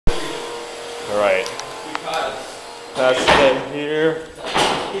Alright. That's it here.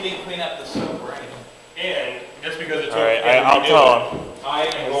 He didn't clean up the soap or anything. And just because it's alright, I'll tell him. I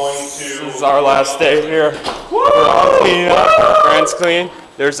am going to. This is our last day here. We're all cleaning up. Brand's clean.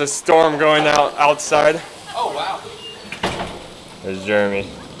 There's a storm going outside. Oh, wow. There's Jeremy.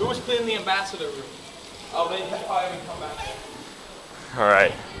 Who was cleaning the ambassador room? Oh, they probably haven't come back yet.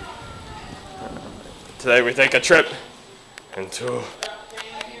 Alright. Today we take a trip into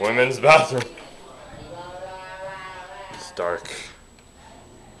women's bathroom. It's dark.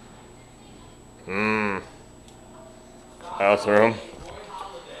 Bathroom.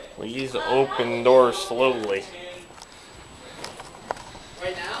 Please open doors slowly.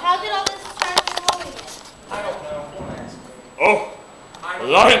 How did all this start flowing? I don't know. Oh!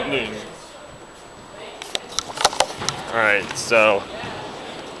 Lightning! Alright, so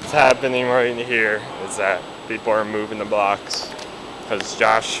what's happening right here is that people are moving the blocks because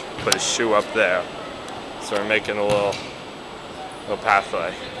Josh put his shoe up there. So we're making a little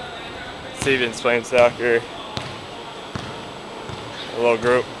pathway. Steven's playing soccer. A little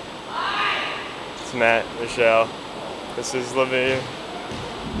group. It's Matt, Michelle. This is Livia.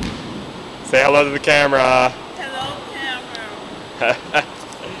 Say hello to the camera. Hello, camera.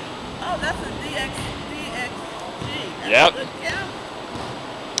 Oh, that's a DXG. Yep. That's a good camera.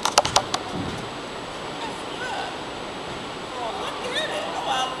 Oh, look at it. Oh,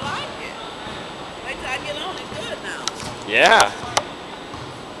 I like it. Wait till I get on it good now. Yeah.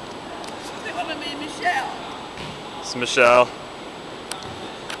 Say what I mean, Michelle. It's Michelle.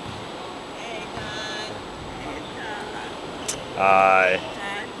 Hey, John. Hey, John. Hi.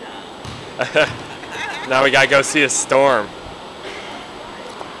 Hi, John. Now we gotta go see a storm.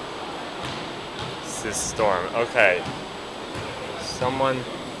 See a storm. Okay. Someone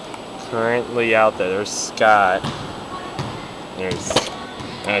currently out there. There's Scott.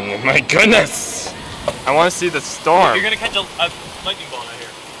 And my goodness! I want to see the storm. You're gonna catch a lightning bolt out here.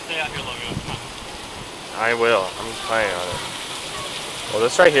 Stay out here long enough. Come on. I will. I'm planning on it. Well,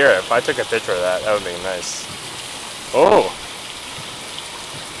 this right here. If I took a picture of that, that would be nice. Oh.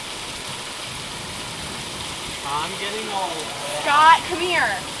 I'm getting old. Scott, come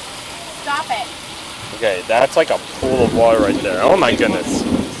here. Stop it. Okay, that's like a pool of water right there. Oh my goodness.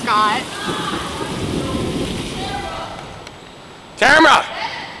 Scott. Camera!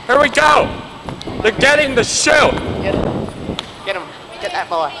 Here we go! They're getting the shoe! Get him. Get him. Get that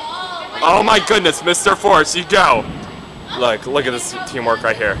boy. Oh my goodness, Mr. Force, you go! Look at this teamwork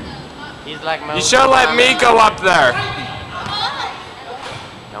right here. He's like You should let me go up there!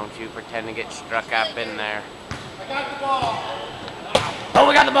 Don't you pretend to get struck up in there. I got the ball. Oh,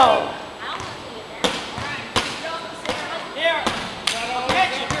 we got the ball! Here.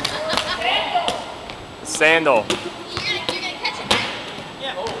 Sandal.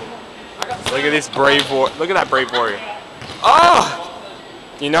 Yeah. Look at this look at that brave warrior. Oh!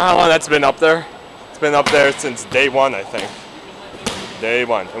 You know how long that's been up there? It's been up there since day one, I think. Day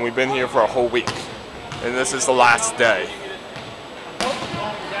one. And we've been here for a whole week. And this is the last day.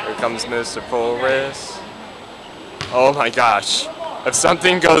 Here comes Mr. Forrest. Oh my gosh. If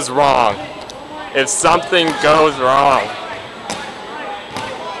something goes wrong. If something goes wrong.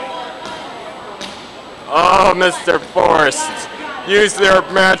 Oh, Mr. Forrest. Use their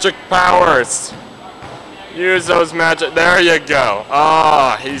magic powers. Use those magic. There you go.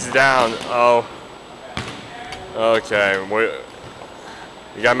 Oh, he's down. Oh. Okay.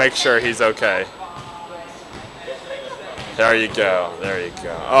 We gotta make sure he's okay. There you go. There you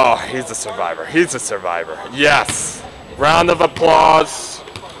go. Oh, he's a survivor. He's a survivor. Yes. Round of applause.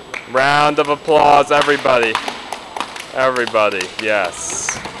 Round of applause, everybody. Everybody.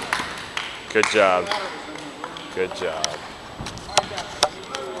 Yes. Good job. Good job.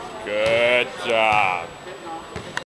 Good job.